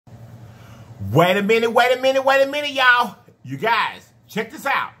Wait a minute, y'all. You guys, check this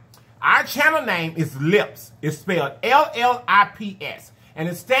out. Our channel name is LIPS. It's spelled LLIPS, and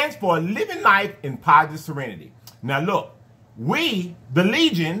it stands for Living Life in Positive Serenity. Now look, we, the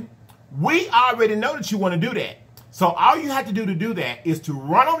Legion, we already know that you want to do that. So all you have to do that is to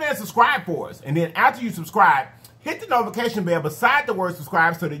run over there and subscribe for us. And then after you subscribe, hit the notification bell beside the word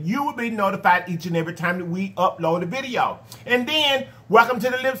subscribe so that you will be notified each and every time that we upload a video. And then, welcome to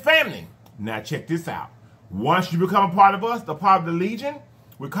the LIPS family. Now check this out. Once you become a part of us, the part of the Legion,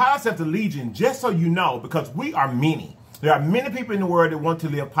 we call ourselves the Legion just so you know, because we are many. There are many people in the world that want to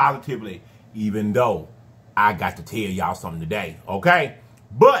live positively, even though I got to tell y'all something today, okay?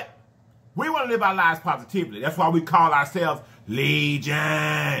 But we want to live our lives positively. That's why we call ourselves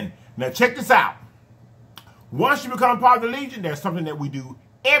Legion. Now check this out. Once you become part of the Legion, there's something that we do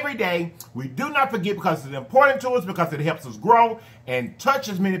every day. We do not forget because it's important to us, because it helps us grow and touch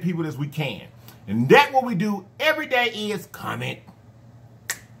as many people as we can. And that what we do every day is comment,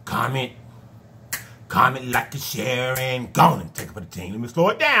 comment, comment, like, and share, and go on and take it for the team. Let me slow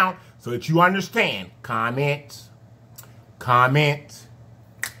it down so that you understand. Comment, comment,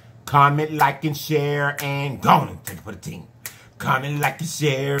 comment, like, and share, and go on and take it for the team. Comment, like, and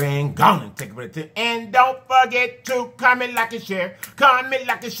share, and go on and take it for the team. And don't forget to comment, like, and share. Comment,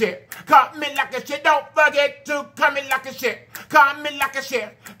 like, and share. Comment, like, and share. Don't forget to comment, like, and share. Comment, like, and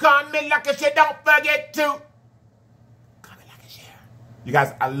share. Comment, like, and share. Don't forget to comment, like, and share. You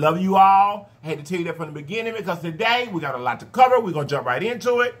guys, I love you all. I had to tell you that from the beginning because today we got a lot to cover. We're going to jump right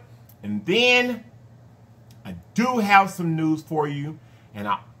into it. And then I do have some news for you. And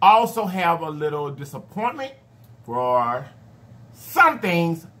I also have a little disappointment for some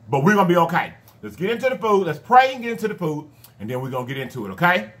things, but we're going to be okay. Let's get into the food. Let's pray and get into the food, and then we're going to get into it,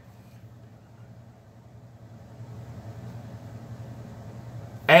 okay?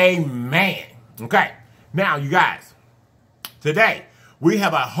 Amen. Okay. Now, you guys, today we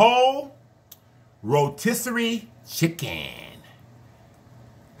have a whole rotisserie chicken.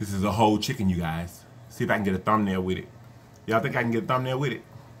 This is a whole chicken, you guys. See if I can get a thumbnail with it. Y'all think I can get a thumbnail with it?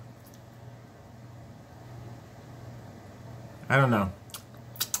 I don't know.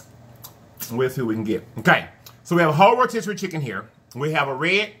 We'll see what we can get. Okay, so we have a whole rotisserie chicken here. We have a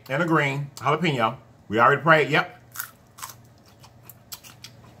red and a green jalapeno. We already prayed, yep.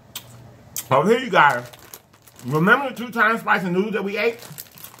 Over here, you guys, remember the 2 times spicy noodles that we ate?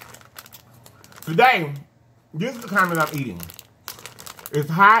 Today, this is the kind that I'm eating. It's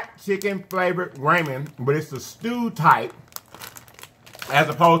hot chicken flavored ramen, but it's the stew type as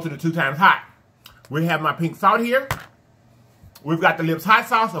opposed to the 2 times hot. We have my pink salt here. We've got the LIPS hot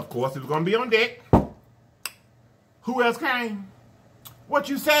sauce, of course, it's going to be on deck. Who else came? What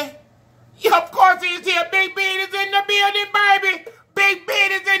you say? Yeah, of course he's here. Big Bean is in the building, baby. Big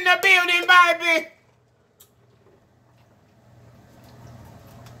Bean is in the building, baby.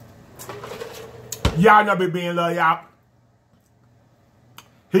 Y'all know Big Bean love y'all.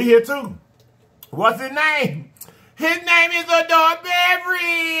 He here too. What's his name? His name is Adore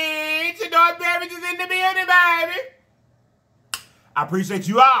Beverage. Adore Beverage is in the building, baby. I appreciate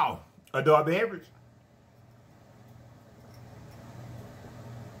you all. Adore Beverage.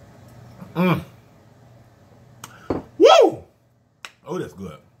 Woo! Oh, that's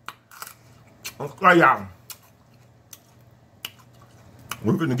good. Okay, y'all.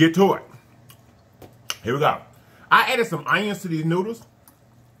 We're gonna get to it. Here we go. I added some onions to these noodles.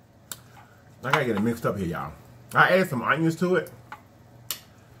 I gotta get it mixed up here, y'all. I added some onions to it.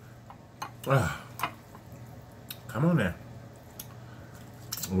 Come on now.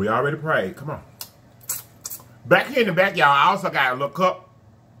 We already prayed. Come on. Back here in the back, y'all, I also got a little cup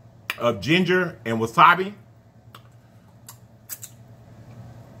of ginger and wasabi.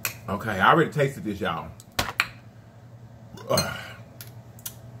 Okay, I already tasted this, y'all.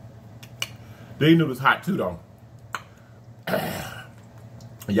 These noodles hot too, though.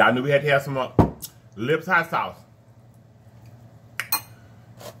 Y'all knew we had to have some LIPS hot sauce.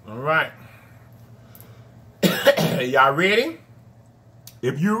 All right. Y'all ready?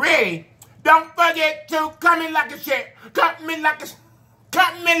 If you're ready, don't forget to comment, like, and share. Comment, like,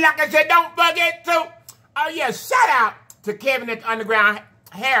 and share. Don't forget to. Oh yeah, shout out to Kevin at the Underground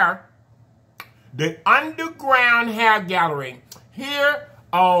Hair Gallery here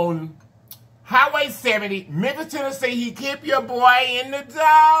on Highway 70, Memphis, Tennessee. He keep your boy in the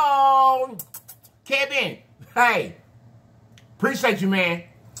zone. Kevin, hey, appreciate you, man.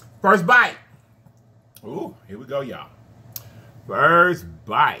 First bite. Ooh, here we go, y'all. First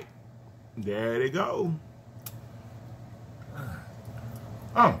bite. There they go.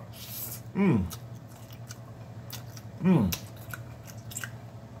 Oh.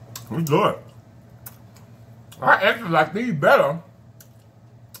 It's good. I actually like these better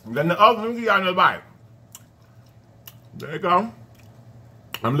than the other. Let me give y'all another bite. There you go.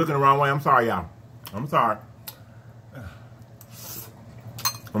 I'm looking the wrong way. I'm sorry, y'all. I'm sorry.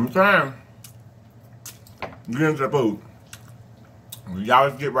 I'm trying to get into the food. Y'all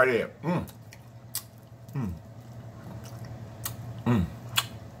just get right there.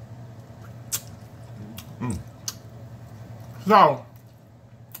 So,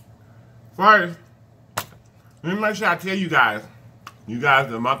 first, let me make sure I tell you guys,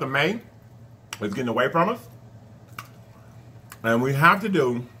 the month of May is getting away from us. And we have to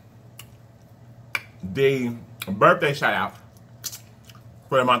do the birthday shout out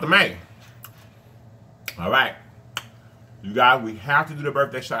for the month of May. All right. You guys, we have to do the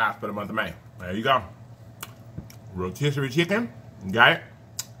birthday shout outs for the month of May. There you go. Rotisserie chicken. You got it?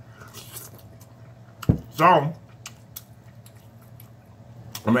 So, I'm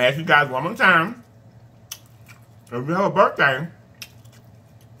going to ask you guys one more time. If you have a birthday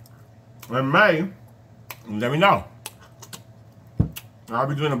in May, let me know. I'll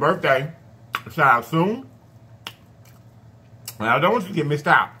be doing a birthday shout out soon. And I don't want you to get missed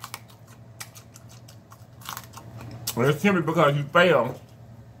out. And it's simply because you failed.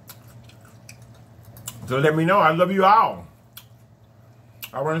 So let me know. I love you all.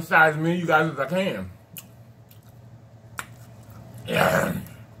 I want to size as many of you guys as I can. Yeah.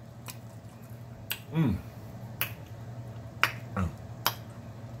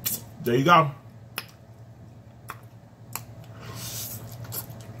 There you go.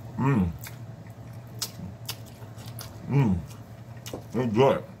 It's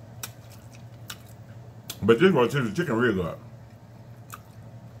good. But this rotisserie chicken real good.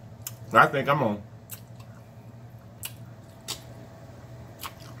 I think I'm on.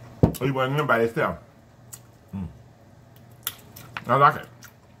 You wasn't in by itself. I like it.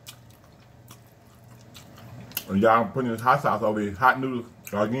 And y'all putting this hot sauce over these hot noodles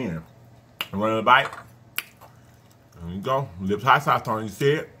again. And running a bite. There you go. Lips hot sauce on, you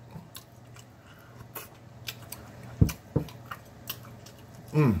see it?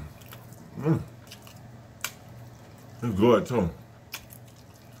 It's good too.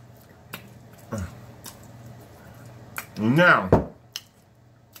 Now,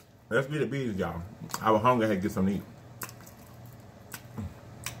 let's get the beans, y'all. I was hungry, I had to get something to eat.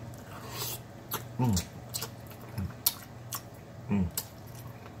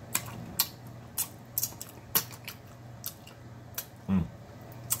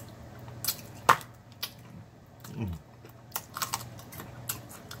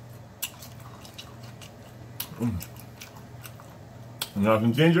 Now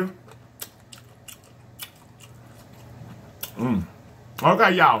some ginger.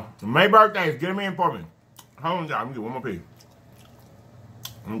 Okay, y'all. May birthdays, get them in for me. Hold on, y'all. I'm gonna get one more piece.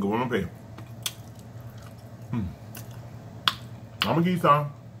 I'm gonna give you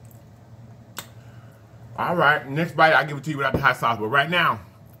some. All right, next bite I'll give it to you without the hot sauce. But right now,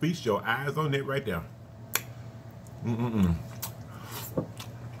 feast your eyes on it right there.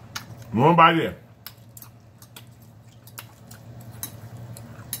 One bite there.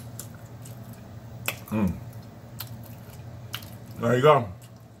 There you go.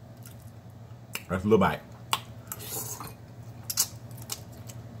 That's a little bite.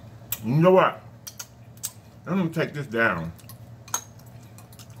 You know what? I'm gonna take this down.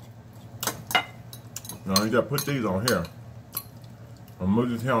 Now you gotta put these on here. I'll move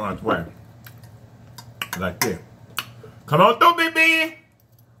this here on its way. Like this. Come on through, BB!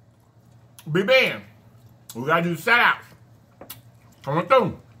 BB! We gotta do shout outs. Come on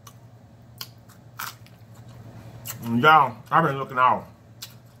through. Y'all, I've been looking out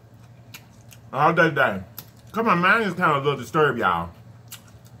all day today. Come on, man, it's kind of a little disturbed, y'all.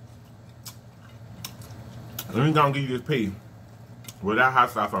 Let me go give you this piece without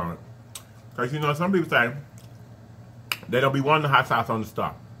hot sauce on it. Because, you know, some people say they don't be wanting the hot sauce on the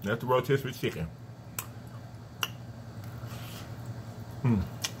stuff. That's the rotisserie chicken.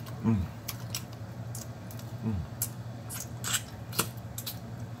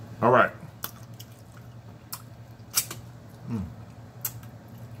 All right.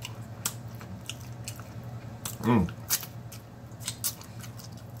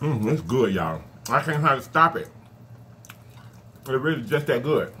 It's good, y'all. I can't hardly stop it. It's really just that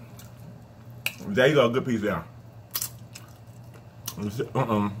good. There you go, a good piece there. I'm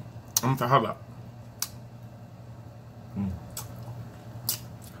sorry, hold up.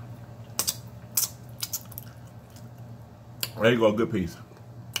 There you go, a good piece.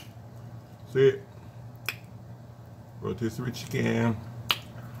 See it? Rotisserie chicken.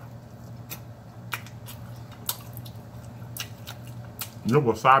 No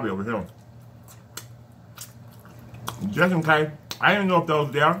wasabi over here. Just in case. I didn't know if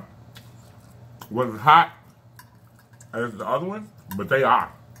those there was as hot as the other ones, but they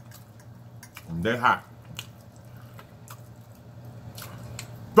are. They're hot.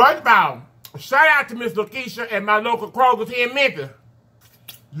 First of all, shout out to Miss LAKESHA at my local Kroger's here in Memphis.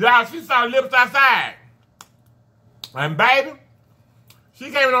 Y'all, she saw Lips outside. And baby,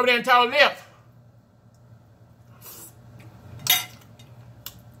 she came in over there and told Lips,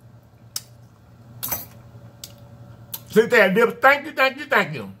 she said, Lips, thank you, thank you,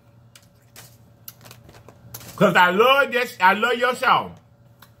 thank you. Because I love this, I love your show.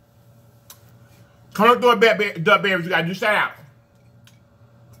 Come on through a bed, baby, you gotta do shout out.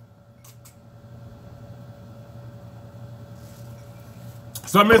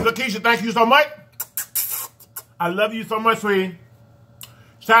 So, Miss LAKESHA, thank you so much. I love you so much, sweetie.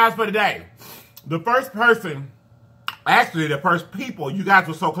 Shout outs for today. The first person, actually the first people, you guys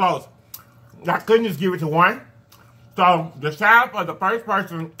were so close. I couldn't just give it to one. So, the shout out for the first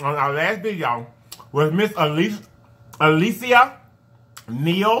person on our last video was Miss ALICIA,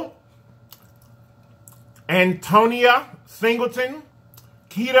 NEAL, ANTONIA, SINGLETON,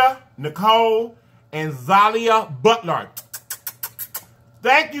 KETA, NICOLE, and ZALIA BUTLER.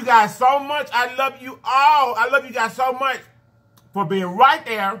 Thank you guys so much. I love you all. I love you guys so much for being right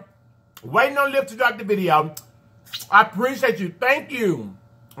there, waiting on Lip to drop the video. I appreciate you. Thank you.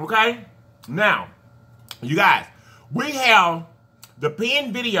 Okay? Now, you guys, we have the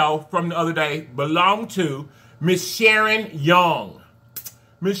pinned video from the other day belong to Miss Sharon Young.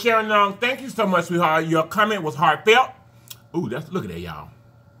 Miss Sharon Young, thank you so much, sweetheart. Your comment was heartfelt. Ooh, look at that, y'all.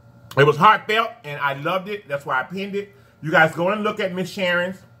 It was heartfelt, and I loved it. That's why I pinned it. You guys go and look at Miss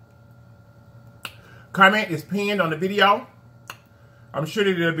Sharon's comment. Is pinned on the video. I'm sure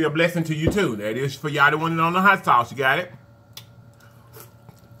that it'll be a blessing to you too. That is for y'all that want it on the hot sauce. You got it?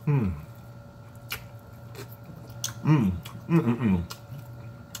 Mmm. Mmm. Mmm. Mmm.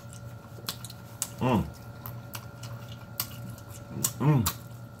 Mmm. Mmm.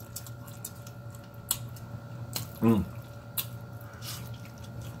 Mmm.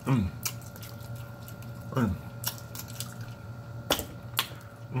 Mmm. Mmm.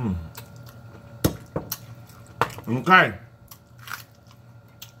 Mm. Okay.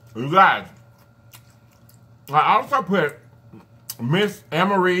 You guys, I also put Miss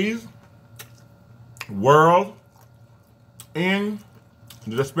AMARIES World in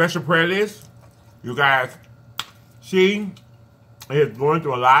the special prayer list. You guys, she is going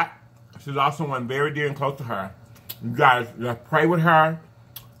through a lot. She's also one very dear and close to her. You guys, let's pray with her.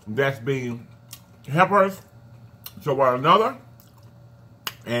 Let's be helpers to one another.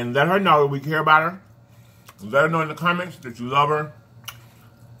 And let her know that we care about her. Let her know in the comments that you love her.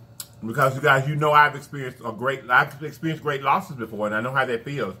 Because you guys, you know I've experienced great losses before, and I know how that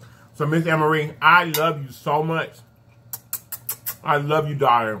feels. So Miss AMARI, I love you so much. I love you,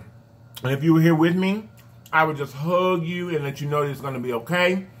 darling. And if you were here with me, I would just hug you and let you know that it's going to be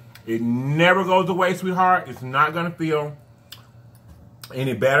okay. It never goes away, sweetheart. It's not going to feel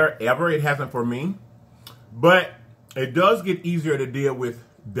any better ever. It hasn't for me. But it does get easier to deal with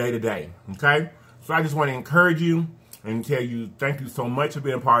day to day, okay? So I just want to encourage you and tell you thank you so much for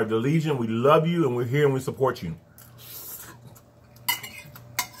being a part of the Legion. We love you, and we're here, and we support you.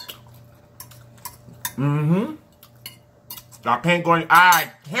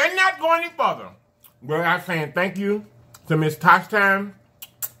 I cannot go any further without saying thank you to Miss Tosh Time.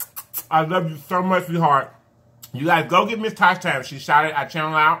 I love you so much, sweetheart. You guys go get Miss Tosh Time. She shouted our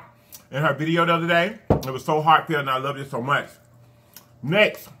channel out in her video the other day. It was so heartfelt, and I love it so much.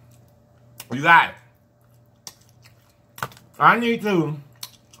 Next, you guys, I need to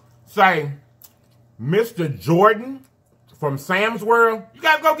say Mr. Jordan from Sam's World. You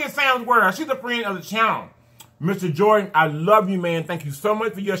guys go get Sam's World. She's a friend of the channel. Mr. Jordan, I love you, man. Thank you so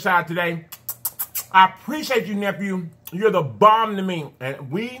much for your shout out today. I appreciate you, nephew. You're the bomb to me.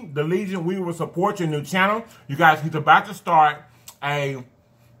 And we, the Legion, we will support your new channel. You guys, he's about to start a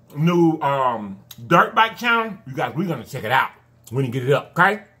new dirt bike channel. You guys, we're going to check it out when you get it up,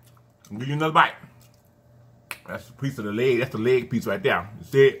 okay? I'll give you another bite. That's a piece of the leg. That's the leg piece right there. You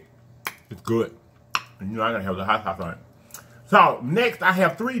see it? It's good. And you know I'm going to have the hot sauce on it. So, next, I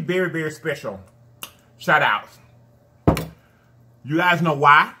have 3 very, very special shout outs. You guys know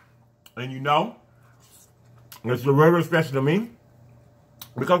why. And you know, it's very, very special to me.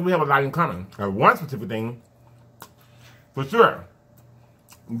 Because we have a lot in common. And one specific thing, for sure,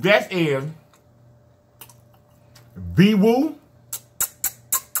 that is V-Woo.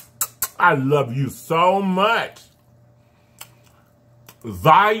 I love you so much.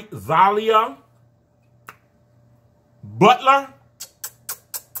 ZALIA BUTLER.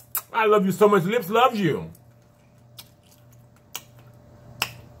 I love you so much. Lips loves you.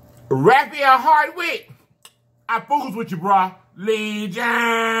 RAPHAEL Hardwick. I fools with you, bro. Legion.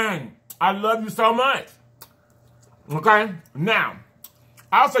 I love you so much. Okay? Now,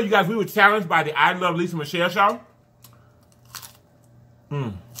 also, you guys, we were challenged by the I Love Lisa Michelle show.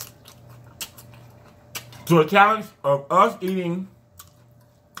 To a challenge of us eating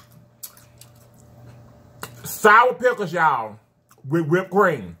sour pickles, y'all, with whipped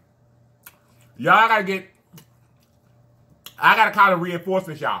cream. Y'all gotta call it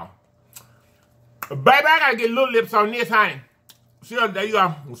reinforcements, y'all. Baby, I gotta get little lips on this, honey. See, there you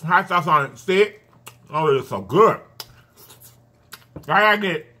go, with some hot sauce on it. See it? Oh, it is so good. I gotta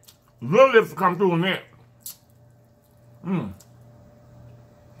get little lips to come through in there.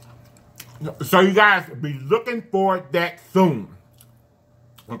 So you guys be looking for that soon.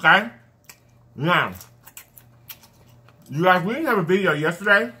 Okay? Now, you guys, we didn't have a video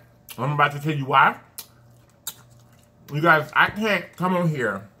yesterday. I'm about to tell you why. You guys, I can't come on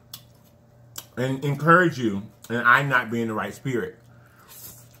here and encourage you and I not be in the right spirit.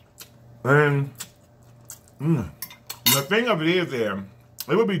 And the thing of it is there,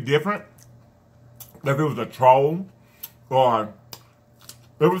 it would be different if it was a troll or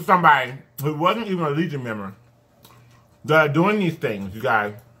it was somebody who wasn't even a Legion member that are doing these things, you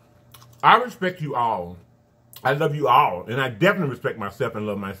guys. I respect you all. I love you all. And I definitely respect myself and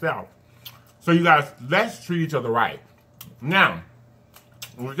love myself. So you guys, let's treat each other right. Now,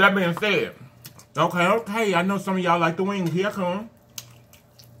 with that being said, okay, I know some of y'all like the wings. Here I come.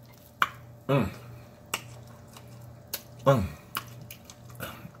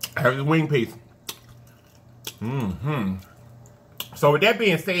 Here's the wing piece. So with that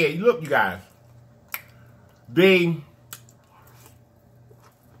being said, look, you guys, the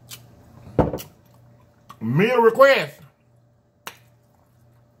meal request.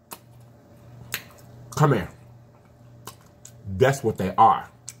 Come here. That's what they are.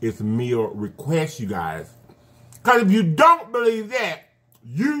 It's meal requests, you guys. Because if you don't believe that,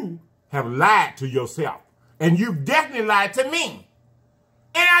 you have lied to yourself. And you've definitely lied to me.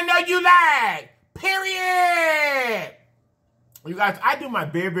 And I know you lied. Period. You guys, I do my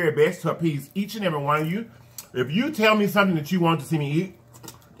very, very best to appease each and every one of you. If you tell me something that you want to see me eat,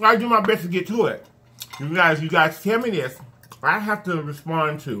 I do my best to get to it. You guys tell me this. I have to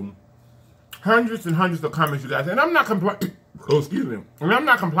respond to hundreds and hundreds of comments, you guys. And I'm not complaining. Oh, excuse me. And I'm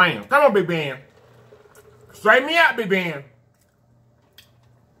not complaining. Come on, Big Ben. Straighten me out, Big Ben.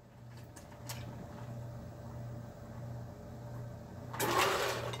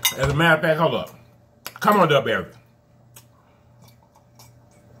 As a matter of fact, hold up. Come on, Dubberry.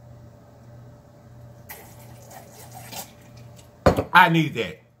 I need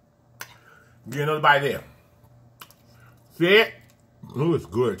that. Get another bite there. See it? Oh, it's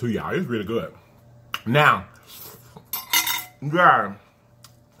good too, y'all. It's really good. Now, girl,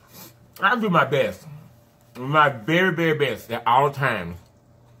 I do my best. My very, very best at all times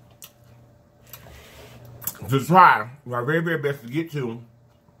to try my very, very best to get to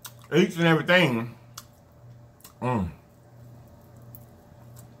each and everything. And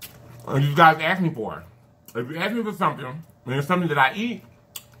you guys ask me for it. If you ask me for something, and it's something that I eat,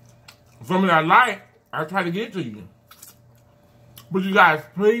 something that I like, I try to get it to you. But you guys,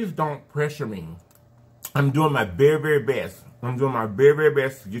 please don't pressure me. I'm doing my very, very best. I'm doing my very, very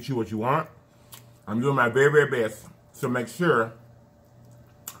best to get you what you want. I'm doing my very, very best to make sure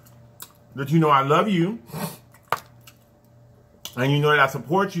that you know I love you. And you know that I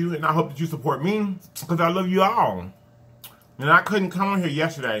support you. And I hope that you support me because I love you all. And I couldn't come on here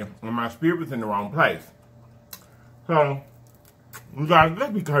yesterday when my spirit was in the wrong place. So, you guys,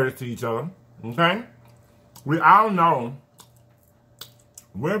 let's be courteous to each other. Okay? We all know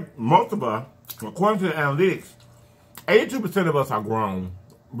most of us, according to the analytics, 82% of us are grown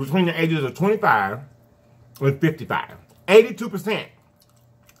between the ages of 25 and 55. 82%.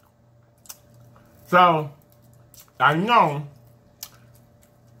 So, I know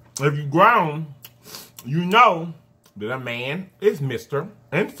if you're grown, you know that a man is Mr.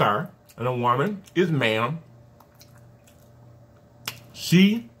 and Sir, and a woman is ma'am,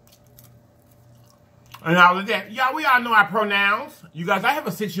 she, and all of that. Y'all, we all know our pronouns. You guys, I have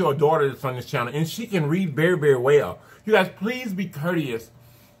a 6-year-old daughter that's on this channel, and she can read very, very well. You guys, please be courteous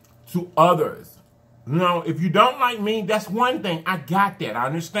to others. You know, if you don't like me, that's one thing. I got that. I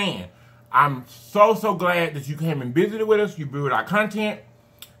understand. I'm so, so glad that you came and visited with us. You viewed our content.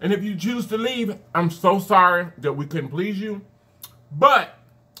 And if you choose to leave, I'm so sorry that we couldn't please you. But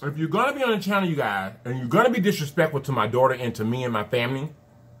if you're going to be on the channel, you guys, and you're going to be disrespectful to my daughter and to me and my family,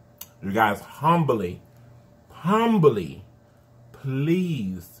 you guys, humbly,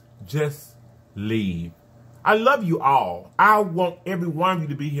 please just leave. I love you all. I want every one of you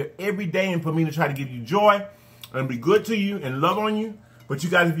to be here every day and for me to try to give you joy and be good to you and love on you. But you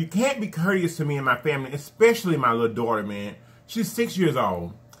guys, if you can't be courteous to me and my family, especially my little daughter, man, she's 6 years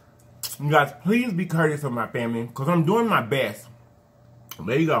old. You guys, please be courteous of my family because I'm doing my best.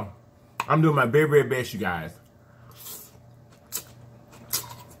 There you go. I'm doing my very, very best, you guys.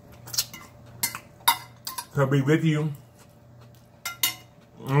 To be with you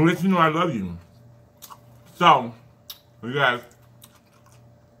and let you know I love you. So, you guys,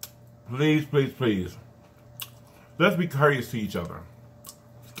 please, please, please, let's be courteous to each other.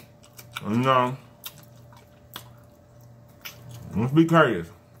 You know, let's be courteous.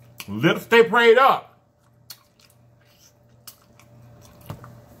 Lips stay prayed up.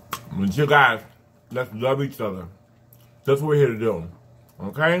 But you guys, let's love each other. That's what we're here to do.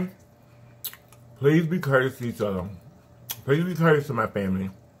 Okay? Please be courteous to each other. Please be courteous to my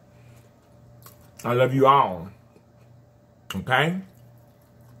family. I love you all. Okay?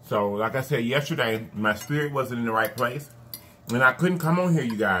 So, like I said yesterday, my spirit wasn't in the right place. And I couldn't come on here,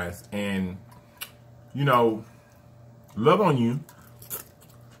 you guys, and, you know, love on you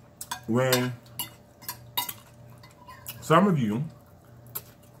when some of you,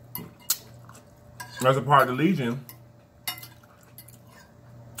 as a part of the Legion,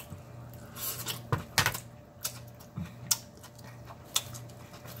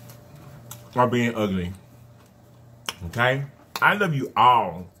 are being ugly. Okay? I love you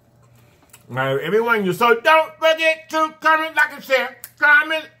all. Now, everyone, so don't forget to comment, like, and share.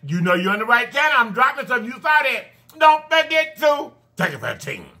 Comment. You know you're on the right channel. I'm dropping stuff. You saw that. Don't forget to take it for the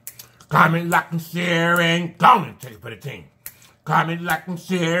team. Comment, like, and share, and go and take it for the team. Comment, like, and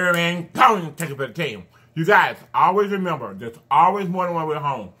share, and go and take it for the team. You guys, always remember, there's always more than one way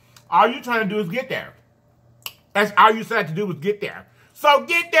home. All you're trying to do is get there. That's all you said to do was get there. So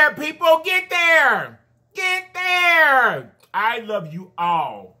get there, people. Get there. Get there. I love you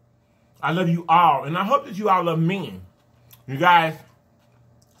all. I love you all. And I hope that you all love me. You guys,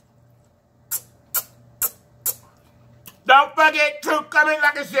 don't forget to comment,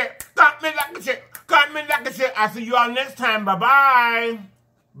 like, and share. Comment, like, and share. Comment, like, and share. I'll see you all next time. Bye-bye.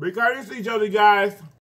 Be courteous to each other, guys.